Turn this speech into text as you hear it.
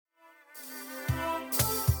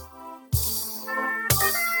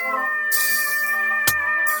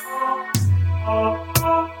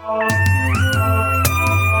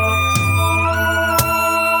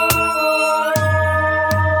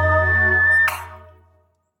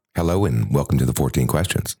Hello and welcome to the 14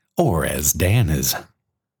 questions. Or as Dan is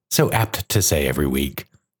so apt to say every week,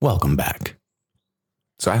 welcome back.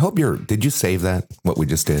 So I hope did you save that, what we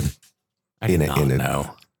just did? I did not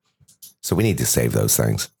know. So we need to save those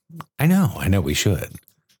things. I know we should.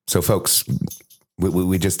 So folks,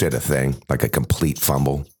 we just did a thing, like a complete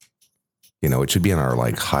fumble. You know, it should be on our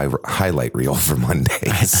like highlight reel for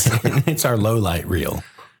Mondays. It's our low light reel.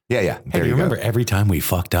 Yeah. Hey, do you remember every time we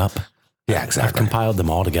fucked up? Yeah, exactly. I've compiled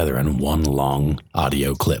them all together in one long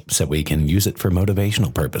audio clip so we can use it for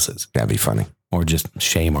motivational purposes. That'd be funny. Or just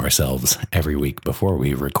shame ourselves every week before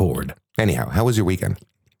we record. Anyhow, how was your weekend?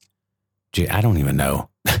 Gee, I don't even know.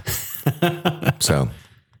 So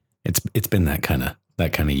it's been that kind of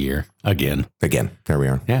year again. There we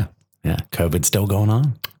are. Yeah. COVID's still going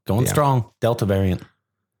on, strong. Delta variant.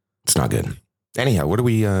 It's not good. Anyhow, what are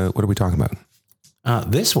we talking about?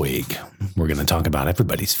 This week, we're going to talk about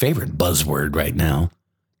everybody's favorite buzzword right now,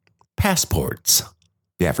 passports.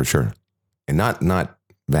 Yeah, for sure. And not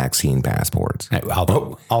vaccine passports.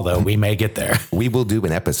 Although we may get there. We will do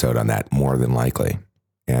an episode on that more than likely.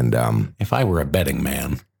 And if I were a betting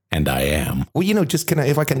man, and I am. Well,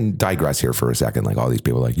 if I can digress here for a second, like all these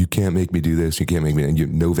people are like, you can't make me do this. You can't make me,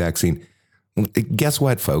 no vaccine. Guess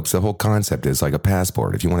what, folks? The whole concept is like a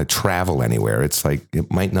passport. If you want to travel anywhere, it's like,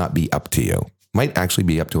 it might not be up to you. Might actually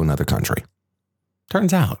be up to another country.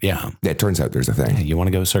 Turns out, yeah. It turns out there's a thing. You want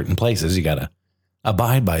to go certain places, you got to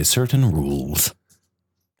abide by certain rules.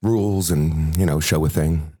 Rules and, show a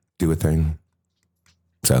thing, do a thing.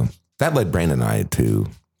 So that led Brandon and I to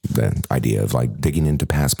the idea of like digging into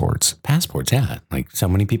passports. Passports, yeah. Like so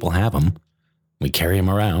many people have them. We carry them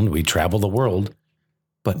around. We travel the world.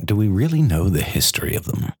 But do we really know the history of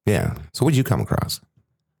them? Yeah. So what did you come across?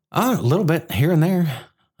 A little bit here and there.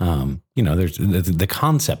 There's the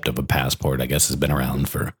concept of a passport, I guess, has been around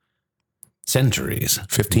for centuries.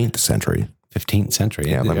 15th century. 15th century.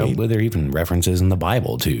 Yeah, there are even references in the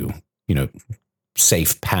Bible to,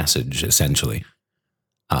 safe passage, essentially,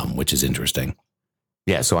 which is interesting.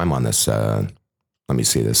 Yeah, so I'm on this, let me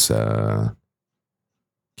see this,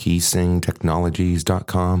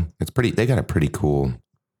 keysingtechnologies.com. They got a pretty cool,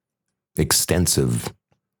 extensive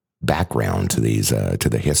background to these, to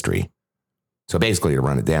the history. So basically, to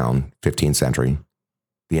run it down, 15th century,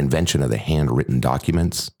 the invention of the handwritten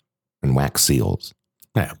documents and wax seals.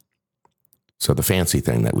 Yeah. So the fancy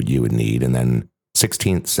thing that you would need. And then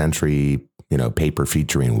 16th century, paper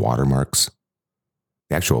featuring watermarks.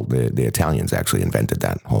 The Italians actually invented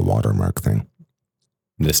that whole watermark thing.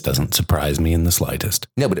 This doesn't surprise me in the slightest.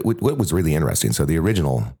 No, but what was really interesting, so the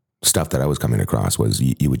original stuff that I was coming across was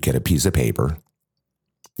you would get a piece of paper.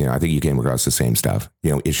 I think you came across the same stuff,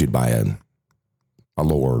 issued by a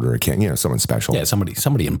lord or a king, someone special. Yeah,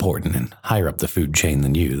 somebody important and higher up the food chain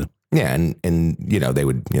than you. Yeah, and they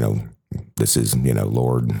would, this is,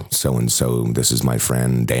 Lord so-and-so, this is my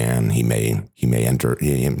friend Dan, he may enter,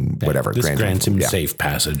 whatever. This grants him safe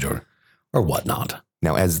passage or whatnot.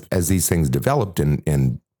 Now, as these things developed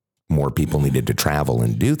and more people needed to travel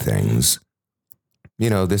and do things,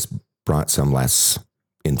 this brought some less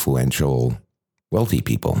influential, wealthy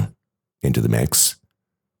people into the mix.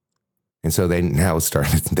 And so they now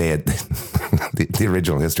started, they had, the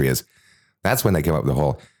original history is, that's when they came up with the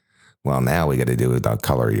whole, well, now we got to do the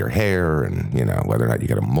color of your hair and, whether or not you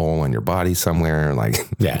got a mole on your body somewhere. Like,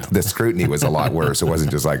 yeah, the scrutiny was a lot worse. It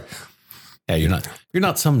wasn't just like, yeah, you're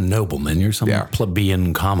not some nobleman, you're some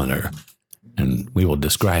plebeian commoner, and we will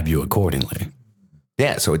describe you accordingly.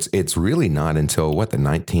 Yeah, so it's really not until the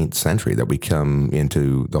 19th century that we come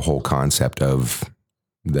into the whole concept of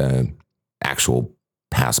the actual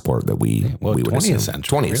passport that we would 20th assume.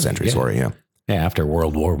 century. 20th really? century, Yeah. sorry, yeah. Yeah, after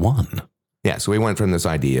World War I. Yeah, so we went from this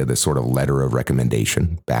idea, this sort of letter of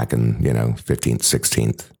recommendation back in, 15th,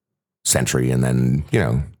 16th century, and then,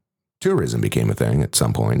 tourism became a thing at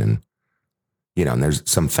some point, and and there's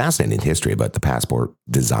some fascinating history about the passport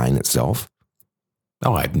design itself.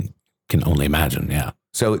 Oh, I can only imagine, yeah.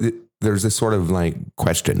 So there's this sort of like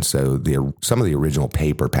question. So some of the original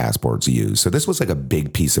paper passports used. So this was like a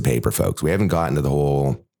big piece of paper, folks. We haven't gotten to the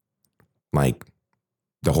whole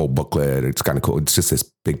booklet. It's kind of cool. It's just this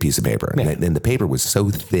big piece of paper. Yeah. And the paper was so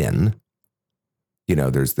thin,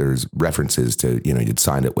 there's references to, you'd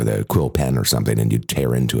sign it with a quill pen or something and you'd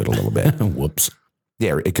tear into it a little bit. Whoops.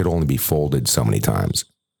 Yeah, it could only be folded so many times.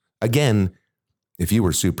 Again, if you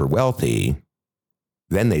were super wealthy,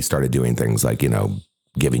 then they started doing things like,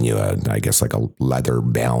 giving you a leather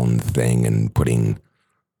bound thing and putting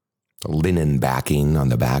linen backing on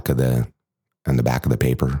the back of the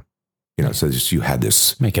paper. So just, you had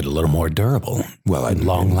this, Make it a little more durable. well, And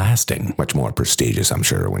long lasting. much more prestigious, I'm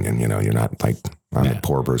sure, when you're not like I'm a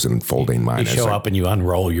poor person folding mine. You show up and you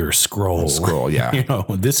unroll your scroll. Yeah.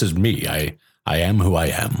 This is me. I am who I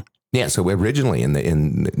am. Yeah. So originally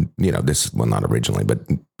not originally, but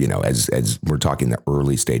as we're talking the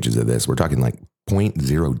early stages of this, we're talking like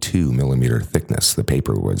 0.02 millimeter thickness. The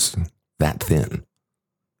paper was that thin,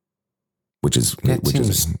 which is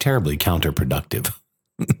terribly counterproductive.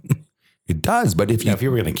 It does. But if you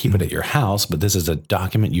were going to keep it at your house, but this is a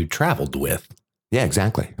document you traveled with. Yeah,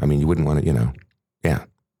 exactly. I mean, you wouldn't want to, yeah.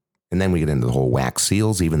 And then we get into the whole wax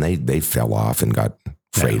seals. Even they fell off and got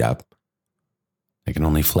frayed up. They can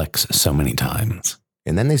only flex so many times.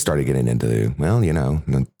 And then they started getting into,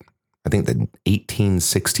 I think that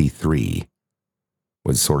 1863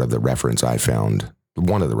 was sort of the reference I found,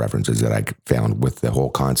 one of the references that I found with the whole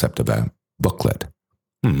concept of a booklet.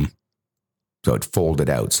 So it folded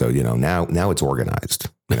out. So, now it's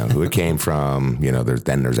organized, who it came from,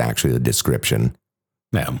 there's actually a description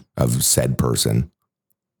of said person.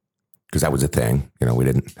 Because that was a thing, we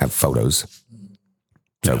didn't have photos.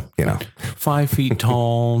 So, 5 feet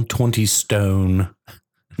tall, 20 stone,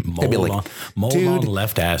 mold on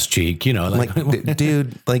left ass cheek, dude,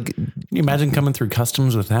 like, can you imagine coming through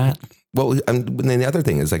customs with that? Well, and then the other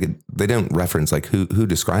thing is like, they don't reference like who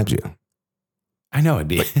describes you. I know it'd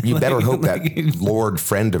be. Like, you better hope that Lord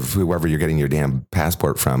friend of whoever you're getting your damn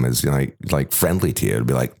passport from is like friendly to you. It'd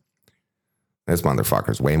be like, this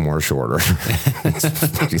motherfucker's way more shorter.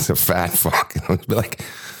 He's a fat fuck. It'd be like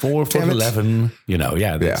 4'11".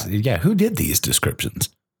 Yeah. Who did these descriptions?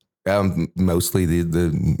 Mostly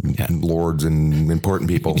the lords and important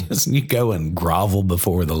people. You go and grovel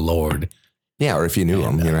before the Lord. Yeah, or if you knew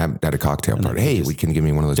him, at a cocktail party. Hey, we can give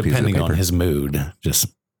me one of those pieces of paper. Depending on his mood,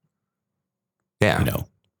 just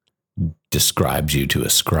describes you to a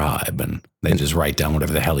scribe, and they just write down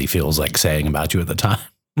whatever the hell he feels like saying about you at the time.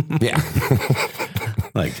 Yeah.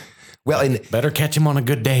 And better catch him on a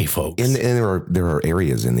good day, folks. And there are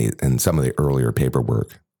areas in some of the earlier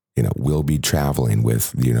paperwork, will be traveling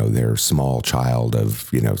with, their small child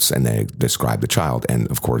of, and they describe the child and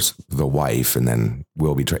of course the wife, and then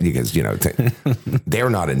will be, because, they're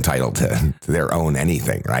not entitled to their own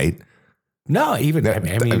anything, right? No, even in the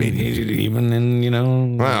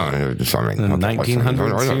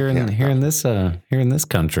 1900s here in this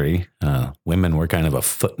country, women were kind of a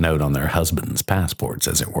footnote on their husbands' passports,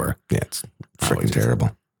 as it were. Yeah, it's freaking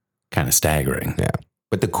terrible. Kind of staggering. Yeah,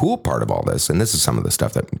 but the cool part of all this, and this is some of the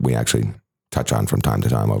stuff that we actually touch on from time to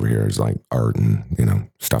time over here, is like art and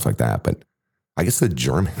stuff like that. But I guess the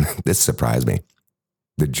German, this surprised me.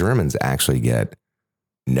 The Germans actually get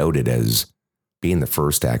noted as being the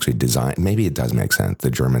first to actually design. Maybe it does make sense. The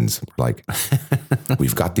Germans were like,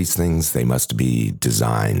 we've got these things, they must be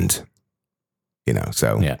designed,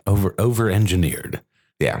 so. Yeah, over engineered.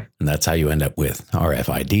 Yeah. And that's how you end up with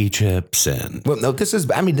RFID chips and. Well, no, this is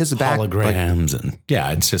holograms and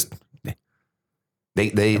it's just.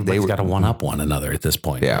 They've got to one up one another at this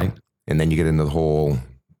point. Yeah. Right? And then you get into the whole,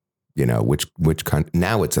 which country,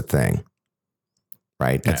 now it's a thing,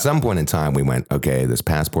 right? Yeah. At some point in time, we went, okay, this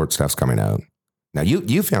passport stuff's coming out. Now,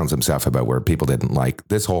 you found some stuff about where people didn't like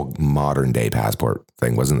this whole modern day passport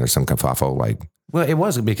thing. Wasn't there some kerfuffle? Well, it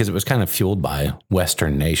wasn't, because it was kind of fueled by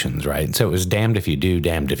Western nations, right? So it was damned if you do,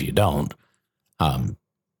 damned if you don't.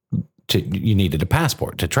 You needed a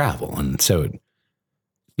passport to travel. And so,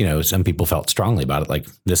 some people felt strongly about it. Like,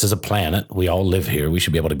 this is a planet. We all live here. We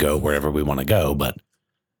should be able to go wherever we want to go. But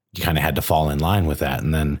you kind of had to fall in line with that.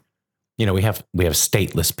 And then, we have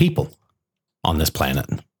stateless people on this planet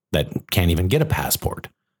that can't even get a passport.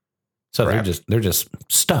 So they're just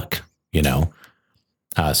stuck, So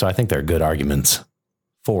I think there are good arguments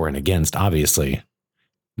for and against. Obviously,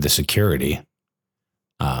 the security,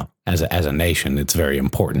 as a nation, it's very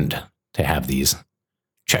important to have these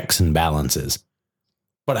checks and balances.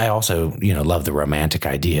 But I also, love the romantic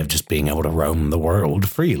idea of just being able to roam the world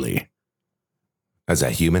freely. As a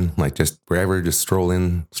human, like just wherever, just stroll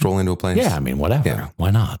into a place. Yeah, I mean, whatever. Yeah.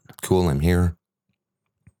 Why not? Cool, I'm here.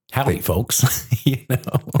 Howdy, folks.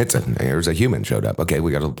 There's a human showed up. Okay,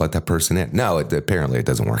 we got to let that person in. No, apparently it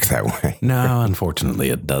doesn't work that way. No, unfortunately,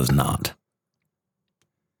 it does not.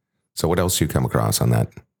 So what else you come across on that?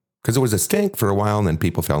 Because it was a stink for a while, and then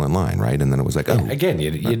people fell in line, right? And then it was like, oh, again,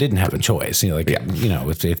 you didn't have a choice.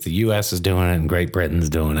 If the U.S. is doing it and Great Britain's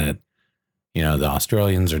doing it, the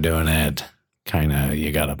Australians are doing it. Kind of,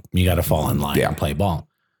 you gotta fall in line and play ball.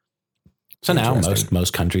 So now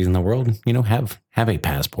most countries in the world, have a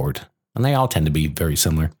passport, and they all tend to be very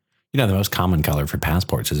similar. The most common color for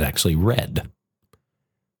passports is actually red.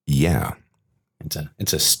 Yeah.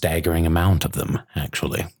 It's a staggering amount of them,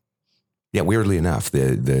 actually. Yeah, weirdly enough,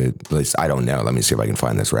 the at least I don't know. Let me see if I can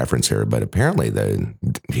find this reference here. But apparently,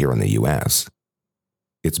 here in the U.S.,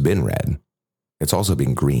 it's been red. It's also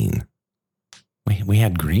been green. We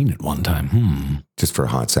had green at one time. Just for a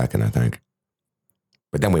hot second, I think.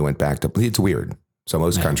 But then we went back to. It's weird. So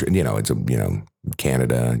most countries, it's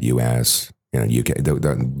Canada, U.S., UK,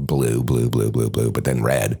 the blue, but then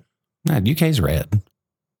red. No, UK's red,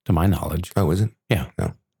 to my knowledge. Oh, is it? Yeah.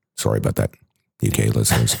 No, sorry about that, UK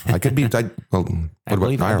listeners. I could be. What about Ireland? I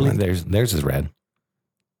believe theirs is red.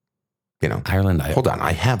 Ireland. Hold on,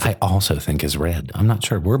 I also think is red. I'm not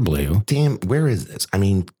sure. We're blue. Damn, where is this? I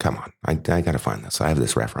mean, come on. I got to find this. I have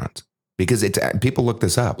this reference because people look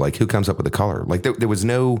this up. Like, who comes up with the color? Like, there was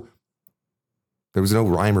no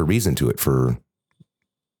rhyme or reason to it for.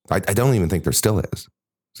 I don't even think there still is.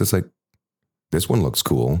 It's just like, this one looks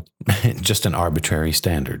cool. Just an arbitrary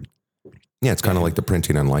standard. Yeah, it's kind of like the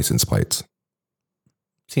printing on license plates.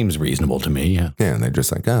 Seems reasonable to me, yeah. Yeah, and they're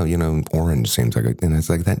just like, orange seems like, and it's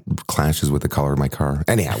like, that clashes with the color of my car.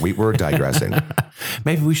 Anyhow, we're digressing.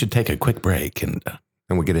 Maybe we should take a quick break and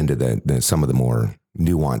we get into some of the more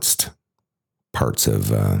nuanced parts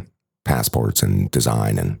of passports and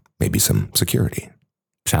design and maybe some security.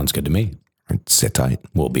 Sounds good to me. Right, sit tight.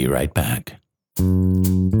 We'll be right back.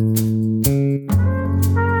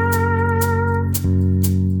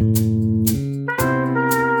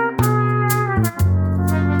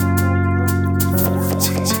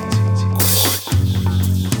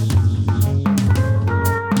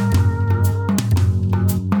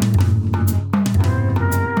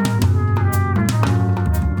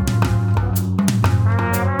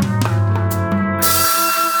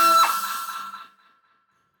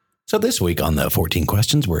 So this week on the 14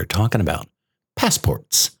 questions, we're talking about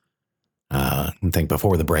passports. I think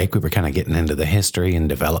before the break, we were kind of getting into the history and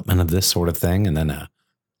development of this sort of thing. And then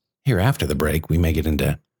here after the break, we may get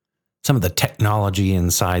into some of the technology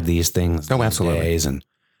inside these things. Oh, absolutely. Days and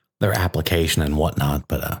their application and whatnot.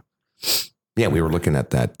 But yeah, we were looking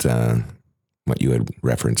at that, what you had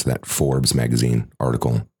referenced, that Forbes magazine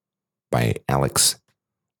article by Alex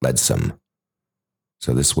Leadsom.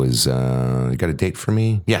 So this was, you got a date for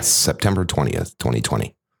me? Yes, September 20th,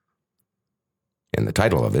 2020. And the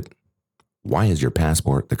title of it, Why is Your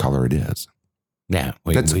Passport the Color It Is? Yeah,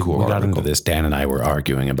 that's a cool we got article. into this. Dan and I were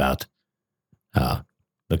arguing about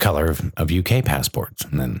the color of UK passports.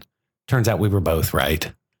 And then turns out we were both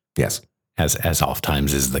right. Yes. As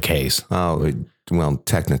oftentimes is the case. Oh, well,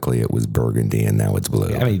 technically it was burgundy and now it's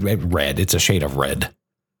blue. I mean, red. It's a shade of red.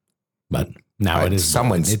 But now it is.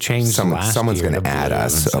 It changed. Someone's going to add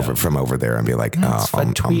us from over there and be like, I'm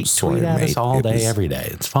sorry, tweet at mate. us all day, every day.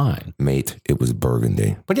 It's fine. Mate, it was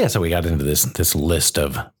burgundy. But yeah, so we got into this list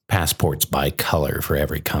of passports by color for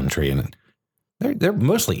every country. And they're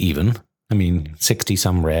mostly even. I mean, 60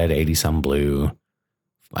 some red, 80 some blue.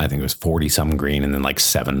 I think it was 40 some green, and then like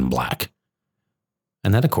 7 black.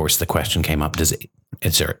 And then, of course, the question came up, is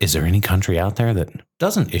there any country out there that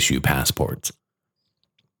doesn't issue passports?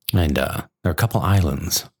 And there are a couple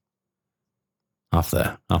islands off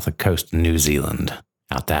the coast of New Zealand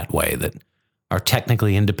out that way that are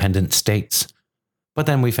technically independent states. But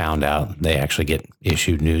then we found out they actually get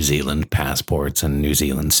issued New Zealand passports and New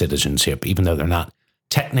Zealand citizenship, even though they're not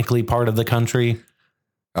technically part of the country.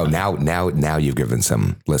 Oh, now you've given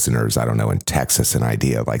some listeners, I don't know, in Texas an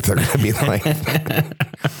idea. Like, they're going to be like,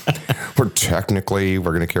 we're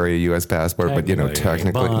going to carry a U.S. passport, but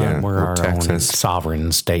technically, we're Texas. Our own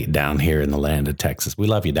sovereign state down here in the land of Texas. We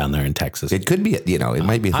love you down there in Texas. It could be, it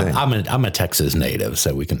might be a thing. I'm a Texas native,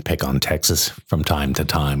 so we can pick on Texas from time to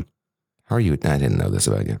time. How are you? I didn't know this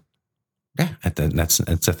about you. Yeah, that's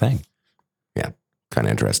a thing. Yeah, kind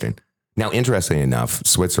of interesting. Now, interestingly enough,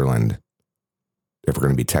 Switzerland, if we're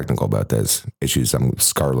going to be technical about this, issues some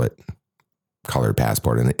scarlet colored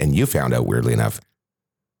passport. And you found out, weirdly enough,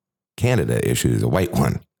 Canada issues a white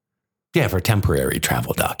one. Yeah, for temporary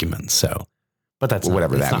travel documents. So, but that's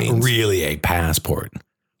whatever that means. Not really a passport.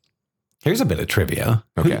 Here's a bit of trivia.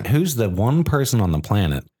 Okay. Who's the one person on the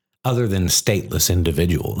planet, other than stateless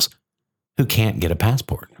individuals, who can't get a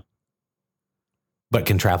passport, but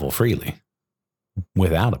can travel freely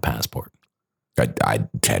without a passport?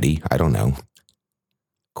 Teddy, I don't know.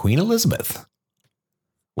 Queen Elizabeth.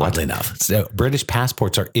 What? Oddly enough. So British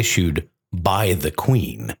passports are issued by the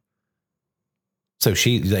Queen. So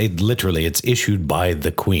it's issued by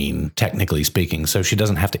the Queen, technically speaking. So she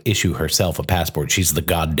doesn't have to issue herself a passport. She's the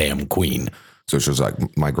goddamn Queen. So she's like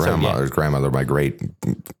my grandmother's grandmother, my great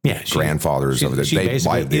grandfathers over there. She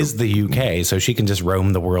basically is the UK, so she can just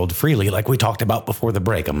roam the world freely, like we talked about before the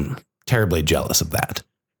break. I'm terribly jealous of that.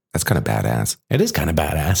 That's kind of badass. It is kind of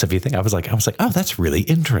badass if you think. I was like, oh, that's really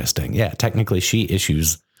interesting. Yeah, technically she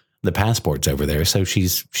issues the passports over there, so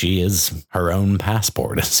she is her own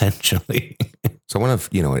passport essentially. So I wonder if,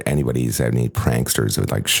 anybody's had any pranksters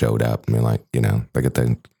that like showed up and they're like, they get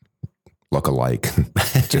the look-alike,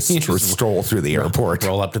 just stroll through the airport.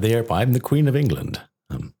 Roll up to the airport. I'm the Queen of England.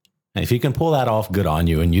 If you can pull that off, good on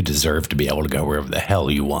you, and you deserve to be able to go wherever the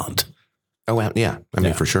hell you want. Oh, well, yeah. I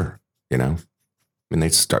mean, for sure. They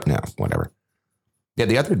start now, whatever. Yeah,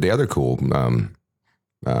 the other cool, I'm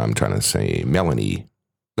trying to say, Melanie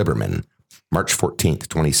Liberman, March 14th,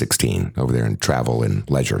 2016, over there in Travel and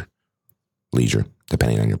Leisure,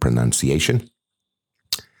 depending on your pronunciation.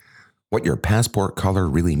 What your passport color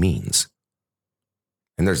really means.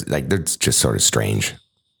 And there's just sort of strange,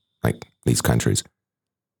 like these countries.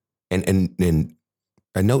 And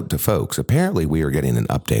a note to folks, apparently we are getting an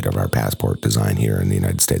update of our passport design here in the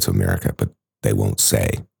United States of America, but they won't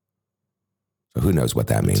say. So who knows what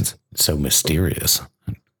that means? It's so mysterious.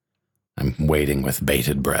 I'm waiting with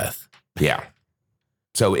bated breath. Yeah.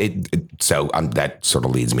 So that sort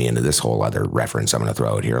of leads me into this whole other reference I'm going to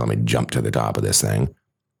throw out here. Let me jump to the top of this thing.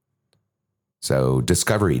 So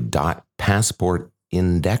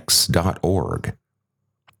discovery.passportindex.org.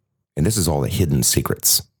 And this is all the hidden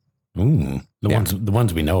secrets. Ooh, the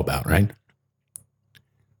ones we know about, right?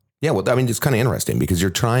 Yeah, well, I mean, it's kind of interesting because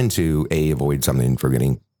you're trying to, avoid something from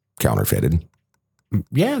getting counterfeited.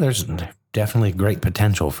 Yeah, there's definitely great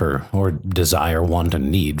potential for, or desire, want, and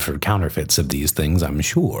need for counterfeits of these things, I'm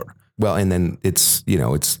sure. Well, and then it's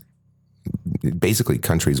basically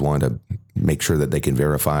countries want to make sure that they can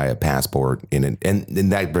verify a passport in it. And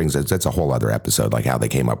that brings us, that's a whole other episode, like how they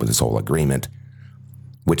came up with this whole agreement,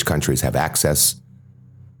 which countries have access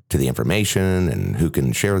to the information and who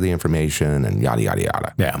can share the information and yada, yada,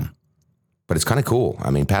 yada. Yeah. But it's kind of cool.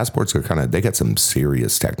 I mean, passports are they got some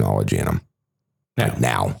serious technology in them. Yeah. Like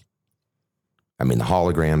now. I mean, the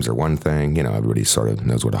holograms are one thing, everybody sort of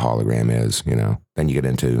knows what a hologram is, Then you get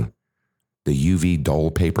into the UV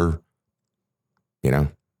dull paper,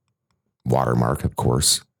 watermark, of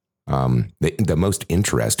course. The most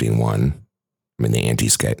interesting one, I mean, the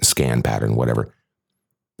anti-scan pattern, whatever.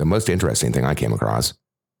 The most interesting thing I came across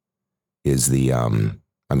is the,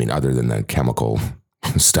 other than the chemical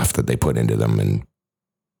stuff that they put into them and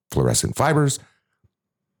fluorescent fibers,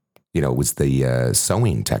 was the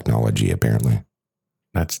sewing technology, apparently.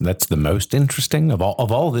 That's the most interesting of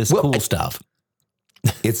all this cool stuff.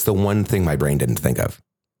 It's the one thing my brain didn't think of.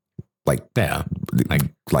 Like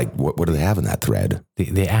what do they have in that thread?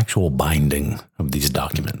 The actual binding of these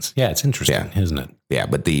documents. Yeah, it's interesting, isn't it? Yeah,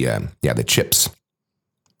 but the chips.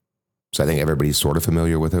 So I think everybody's sort of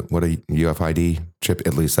familiar with it. What a UFID chip,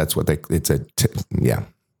 at least that's what yeah.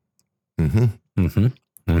 Mm-hmm. Mm-hmm.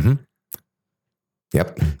 Mm-hmm.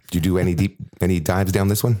 Yep. Did you do any dives down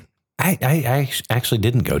this one? I actually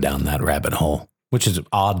didn't go down that rabbit hole, which is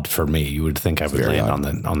odd for me. You would think I would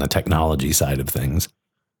land on the technology side of things.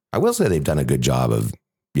 I will say they've done a good job of,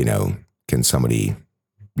 can somebody,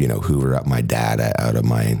 hoover up my data out of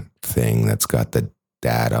my thing that's got the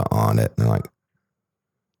data on it? And they're like,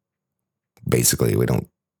 basically, we don't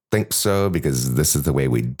think so because this is the way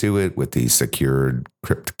we do it with these secured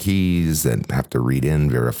crypt keys that have to read in,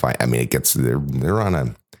 verify. I mean, they're on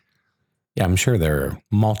a. Yeah, I'm sure there are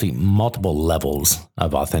multiple levels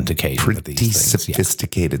of authentication with these things.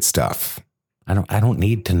 Sophisticated stuff. I don't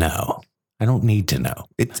need to know. I don't need to know.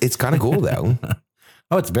 It's kind of cool though.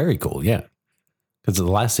 Oh, it's very cool. Yeah. Because the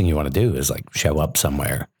last thing you want to do is like show up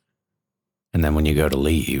somewhere. And then when you go to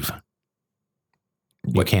leave,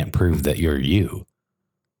 you can't prove that you're you.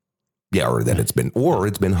 Yeah. Or that it's been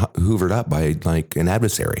hoovered up by like an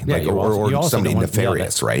adversary, yeah, or somebody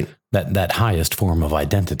nefarious, right? That highest form of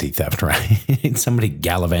identity theft, right? Somebody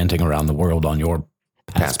gallivanting around the world on your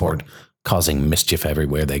passport, causing mischief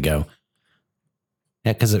everywhere they go.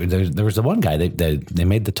 Yeah, because there was the one guy, they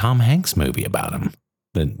made the Tom Hanks movie about him,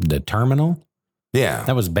 the Terminal. Yeah.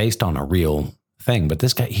 That was based on a real thing. But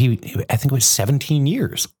this guy, I think it was 17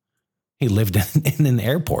 years. He lived in an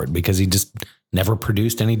airport because he just never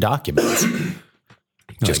produced any documents.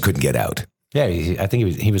 Just couldn't get out. Yeah, I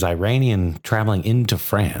think he was Iranian traveling into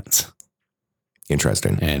France.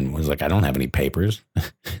 Interesting. And was like, I don't have any papers.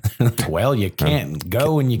 Well, you can't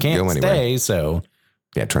go and you can't stay. So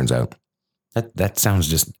yeah, it turns out. That sounds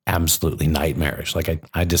just absolutely nightmarish. Like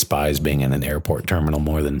I despise being in an airport terminal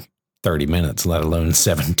more than 30 minutes, let alone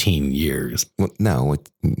 17 years. Well, no,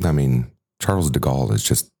 Charles de Gaulle is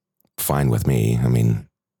just fine with me.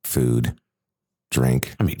 Food,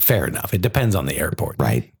 drink. Fair enough. It depends on the airport.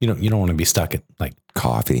 Right. You don't want to be stuck at like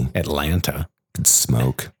coffee. Atlanta. Could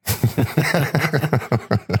smoke.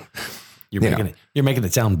 You're making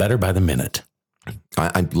it sound better by the minute.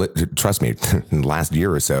 Trust me, in the last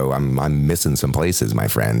year or so, I'm missing some places, my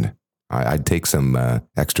friend. I'd take some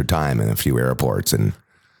extra time in a few airports. And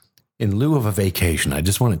in lieu of a vacation, I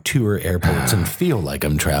just want to tour airports and feel like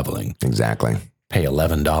I'm traveling. Exactly. Pay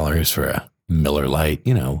 $11 for a Miller Lite,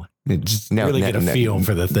 just really get a feel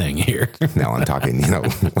for the thing here. Now I'm talking,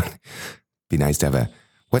 be nice to have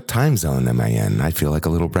what time zone am I in? I feel like a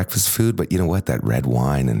little breakfast food, but you know what? That red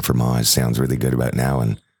wine and fromage sounds really good about now.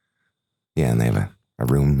 And yeah, and they have a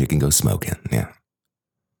room you can go smoke in. Yeah.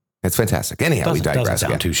 It's fantastic. Anyhow, we digress. Doesn't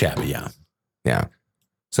sound too shabby, yeah. Yeah.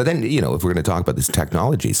 So then, if we're going to talk about this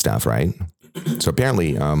technology stuff, right? So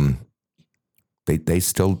apparently, they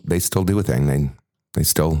still do a thing. They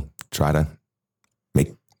still try to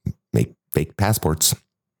make fake passports.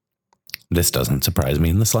 This doesn't surprise me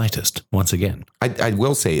in the slightest. Once again, I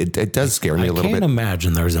will say it does scare me a little bit. I can't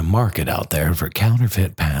imagine there's a market out there for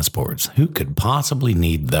counterfeit passports. Who could possibly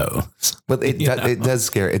need those? Well, it does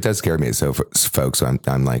scare me. So, folks,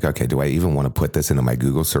 I'm like, okay, do I even want to put this into my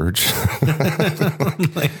Google search?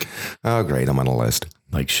 Oh, great, I'm on a list.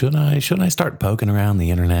 Like, should I start poking around the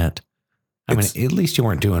internet? I mean, at least you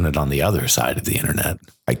weren't doing it on the other side of the internet.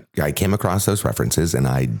 I came across those references and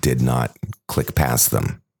I did not click past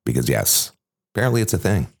them. Because yes, apparently it's a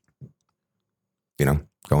thing. Go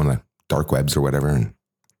on the dark webs or whatever and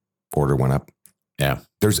order one up. Yeah.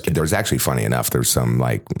 There's actually, funny enough, there's some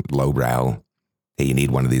like lowbrow, hey, you need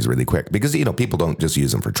one of these really quick. Because, people don't just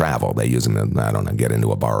use them for travel. They use them to, I don't know, get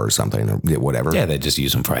into a bar or something or whatever. Yeah, they just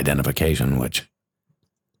use them for identification, which,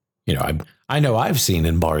 I know I've seen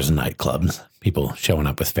in bars and nightclubs, people showing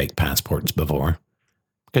up with fake passports before.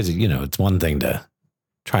 Because, it's one thing to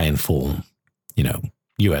try and fool,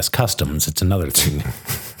 U.S. Customs. It's another thing,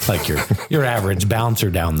 like your average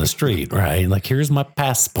bouncer down the street, right? Like, here's my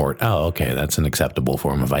passport. Oh, okay, that's an acceptable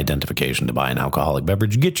form of identification to buy an alcoholic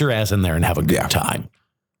beverage. Get your ass in there and have a good time.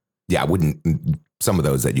 Yeah, I wouldn't. Some of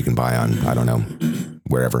those that you can buy on, I don't know,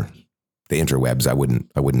 wherever the interwebs. I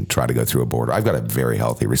wouldn't try to go through a border. I've got a very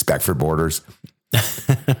healthy respect for borders.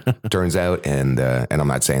 Turns out, and I'm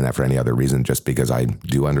not saying that for any other reason, just because I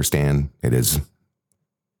do understand it is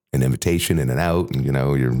an invitation in and out, and you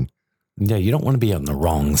don't want to be on the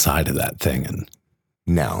wrong side of that thing and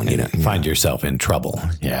find yourself in trouble.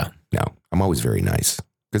 Yeah. No, I'm always very nice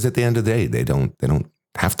because at the end of the day, they don't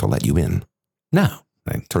have to let you in. No,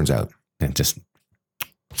 it turns out it just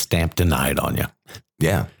stamp denied on you.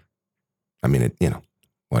 Yeah. I mean,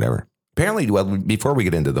 whatever. Apparently, well, before we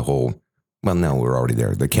get into the whole, well, no, we're already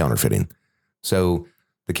there, the counterfeiting. So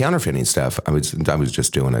the counterfeiting stuff, I was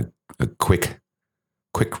just doing a quick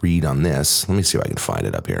read on this. Let me see if I can find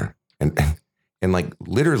it up here. And like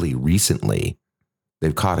literally recently,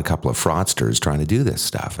 they've caught a couple of fraudsters trying to do this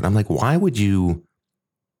stuff. And I'm like, why would you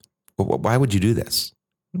do this?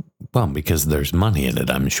 Well, because there's money in it,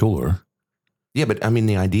 I'm sure. Yeah, but I mean,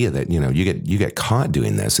 the idea that, you get caught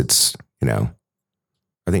doing this, it's, I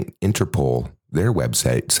think Interpol, their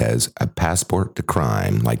website says a passport to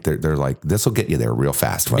crime. Like they're like, this will get you there real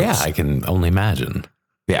fast, folks. Yeah, I can only imagine.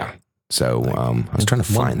 Yeah. So I was trying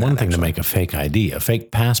to find one thing actually. To make a fake ID, a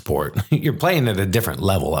fake passport. You're playing at a different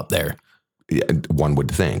level up there. Yeah, one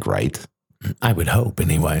would think, right? I would hope,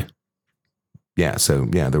 anyway. Yeah. So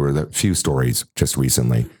yeah, there were a few stories just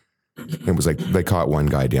recently. It was like they caught one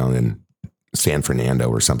guy down in San Fernando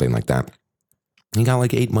or something like that. He got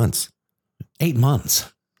like 8 months. 8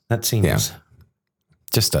 months. That seems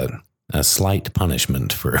just a slight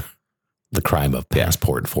punishment for the crime of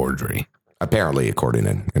passport forgery. Apparently, according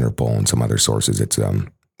to Interpol and some other sources, it's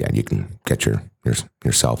you can get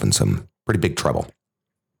yourself in some pretty big trouble.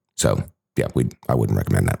 So yeah, I wouldn't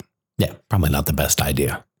recommend that. Yeah, probably not the best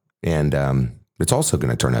idea. And it's also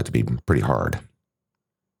going to turn out to be pretty hard.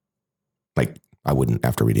 Like I wouldn't,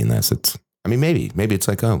 after reading this, maybe it's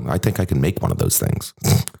like, oh, I think I can make one of those things.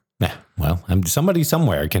 Yeah, well, somebody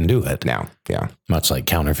somewhere can do it now. Yeah, much like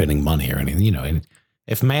counterfeiting money or anything.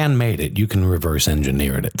 If man made it, you can reverse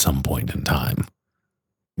engineer it at some point in time.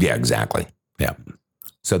 Yeah, exactly. Yeah.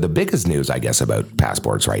 So the biggest news, I guess, about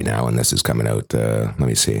passports right now, and this is coming out, let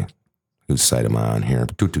me see, whose site am I on here?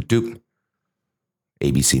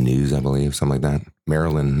 ABC News, I believe, something like that.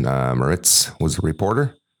 Marilyn Moritz was the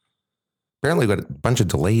reporter. Apparently got a bunch of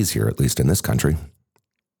delays here, at least in this country.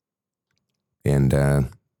 And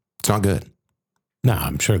it's not good. No,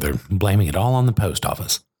 I'm sure they're blaming it all on the post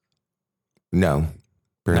office. No,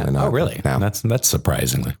 apparently not. Oh, really? No. That's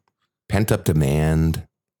surprisingly. Pent-up demand,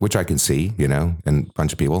 which I can see, and a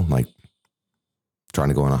bunch of people like trying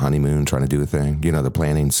to go on a honeymoon, trying to do a thing. They're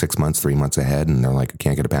planning 6 months, 3 months ahead, and they're like, I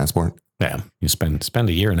can't get a passport. Yeah, you spend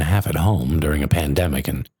a year and a half at home during a pandemic,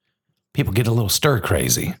 and people get a little stir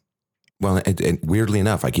crazy. Well, and weirdly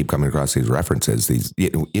enough, I keep coming across these references.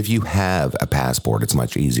 If you have a passport, it's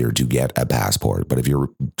much easier to get a passport. But if you're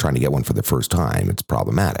trying to get one for the first time, it's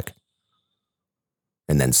problematic.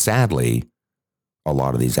 And then sadly, a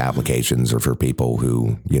lot of these applications are for people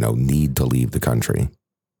who, need to leave the country.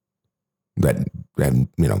 That, and,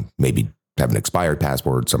 maybe have an expired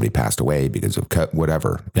passport, somebody passed away because of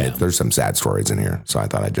whatever. Yeah. There's some sad stories in here. So I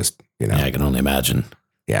thought I'd just, Yeah, I can only imagine.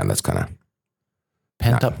 Yeah, and that's kind of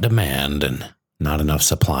pent up demand and not enough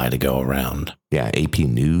supply to go around. Yeah, AP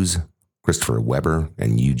News, Christopher Weber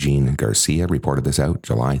and Eugene Garcia reported this out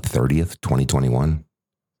July 30th, 2021.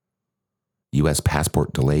 U.S.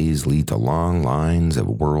 passport delays lead to long lines of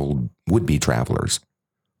would-be travelers.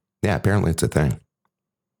 Yeah, apparently it's a thing.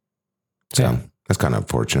 So that's kind of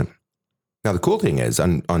unfortunate. Now, the cool thing is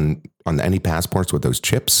on any passports with those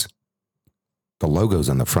chips, the logo's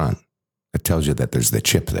on the front. It tells you that there's the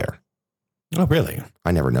chip there. Oh, really?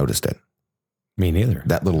 I never noticed it. Me neither.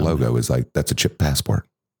 That little logo is like, that's a chip passport.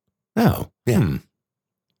 Oh, yeah.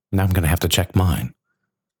 Now I'm going to have to check mine.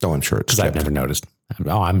 Oh, I'm sure it's chipped. Because I've never noticed.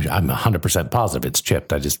 Oh, I'm 100% positive it's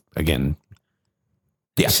chipped. I just, again,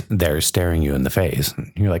 they're staring you in the face.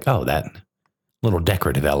 You're like, oh, that little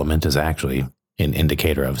decorative element is actually an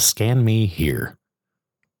indicator of scan me here.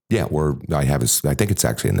 Yeah, I think it's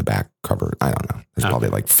actually in the back cover. I don't know. There's probably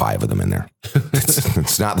like 5 of them in there.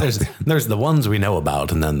 It's not. There's the ones we know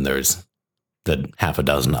about, and then there's the half a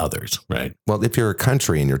dozen others, right? Well, if you're a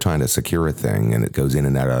country and you're trying to secure a thing and it goes in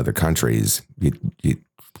and out of other countries, you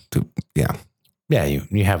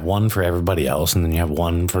have one for everybody else, and then you have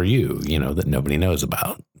one for you, that nobody knows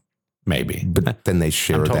about. Maybe, but then they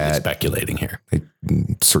share I'm totally that. Speculating here.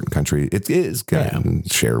 Certain country, it is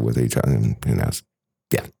share with each other. Who knows?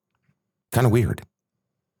 Yeah. Kind of weird.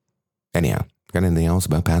 Anyhow, got anything else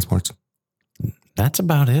about passports? That's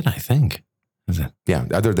about it, I think. Is it? Yeah,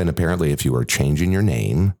 other than apparently if you are changing your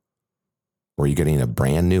name or you're getting a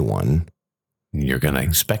brand new one. You're going to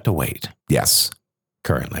expect a wait. Yes.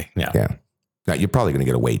 Currently, yeah. Yeah. Now, you're probably going to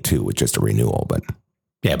get a wait too with just a renewal, but.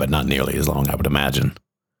 Yeah, but not nearly as long, I would imagine.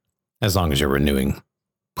 As long as you're renewing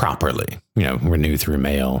properly, renew through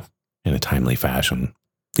mail in a timely fashion.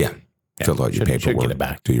 Yeah. Fill out your paperwork, get it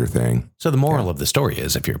back. Do your thing. So the moral of the story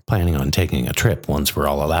is if you're planning on taking a trip once we're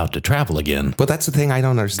all allowed to travel again. But that's the thing I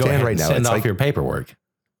don't understand right now. Send off your paperwork.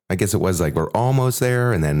 I guess it was like we're almost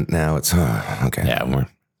there and then now it's okay. Yeah, we're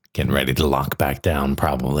getting ready to lock back down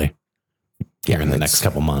probably here in the next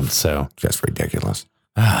couple months. So just ridiculous.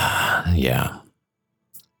 Yeah.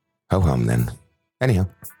 Ho hum then. Anyhow,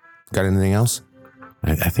 got anything else?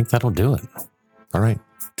 I think that'll do it. All right.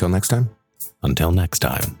 Till next time. Until next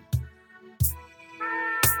time.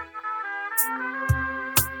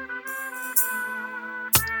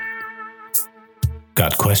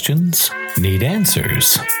 Got questions? Need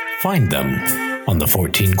answers? Find them on the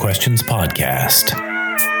 14 Questions Podcast.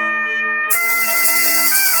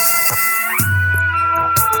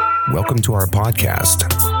 Welcome to our podcast,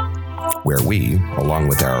 where we, along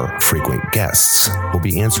with our frequent guests, will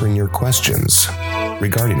be answering your questions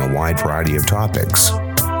regarding a wide variety of topics,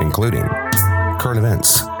 including current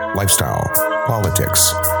events, lifestyle,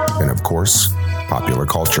 politics, and of course, popular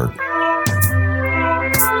culture.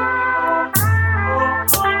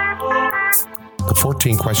 The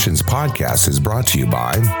 14 Questions Podcast is brought to you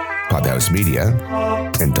by Podhouse Media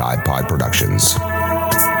and Dive Pod Productions.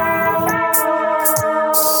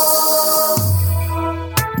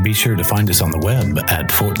 Be sure to find us on the web at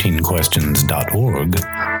 14questions.org,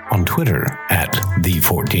 on Twitter at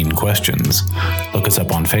The14Questions. Look us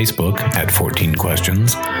up on Facebook at 14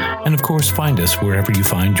 Questions, and of course find us wherever you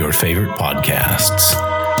find your favorite podcasts.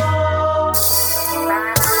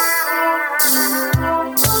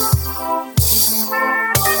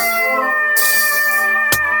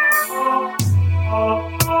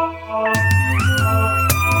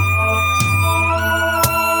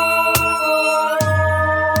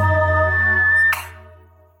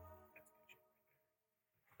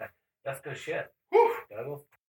 That's good shit.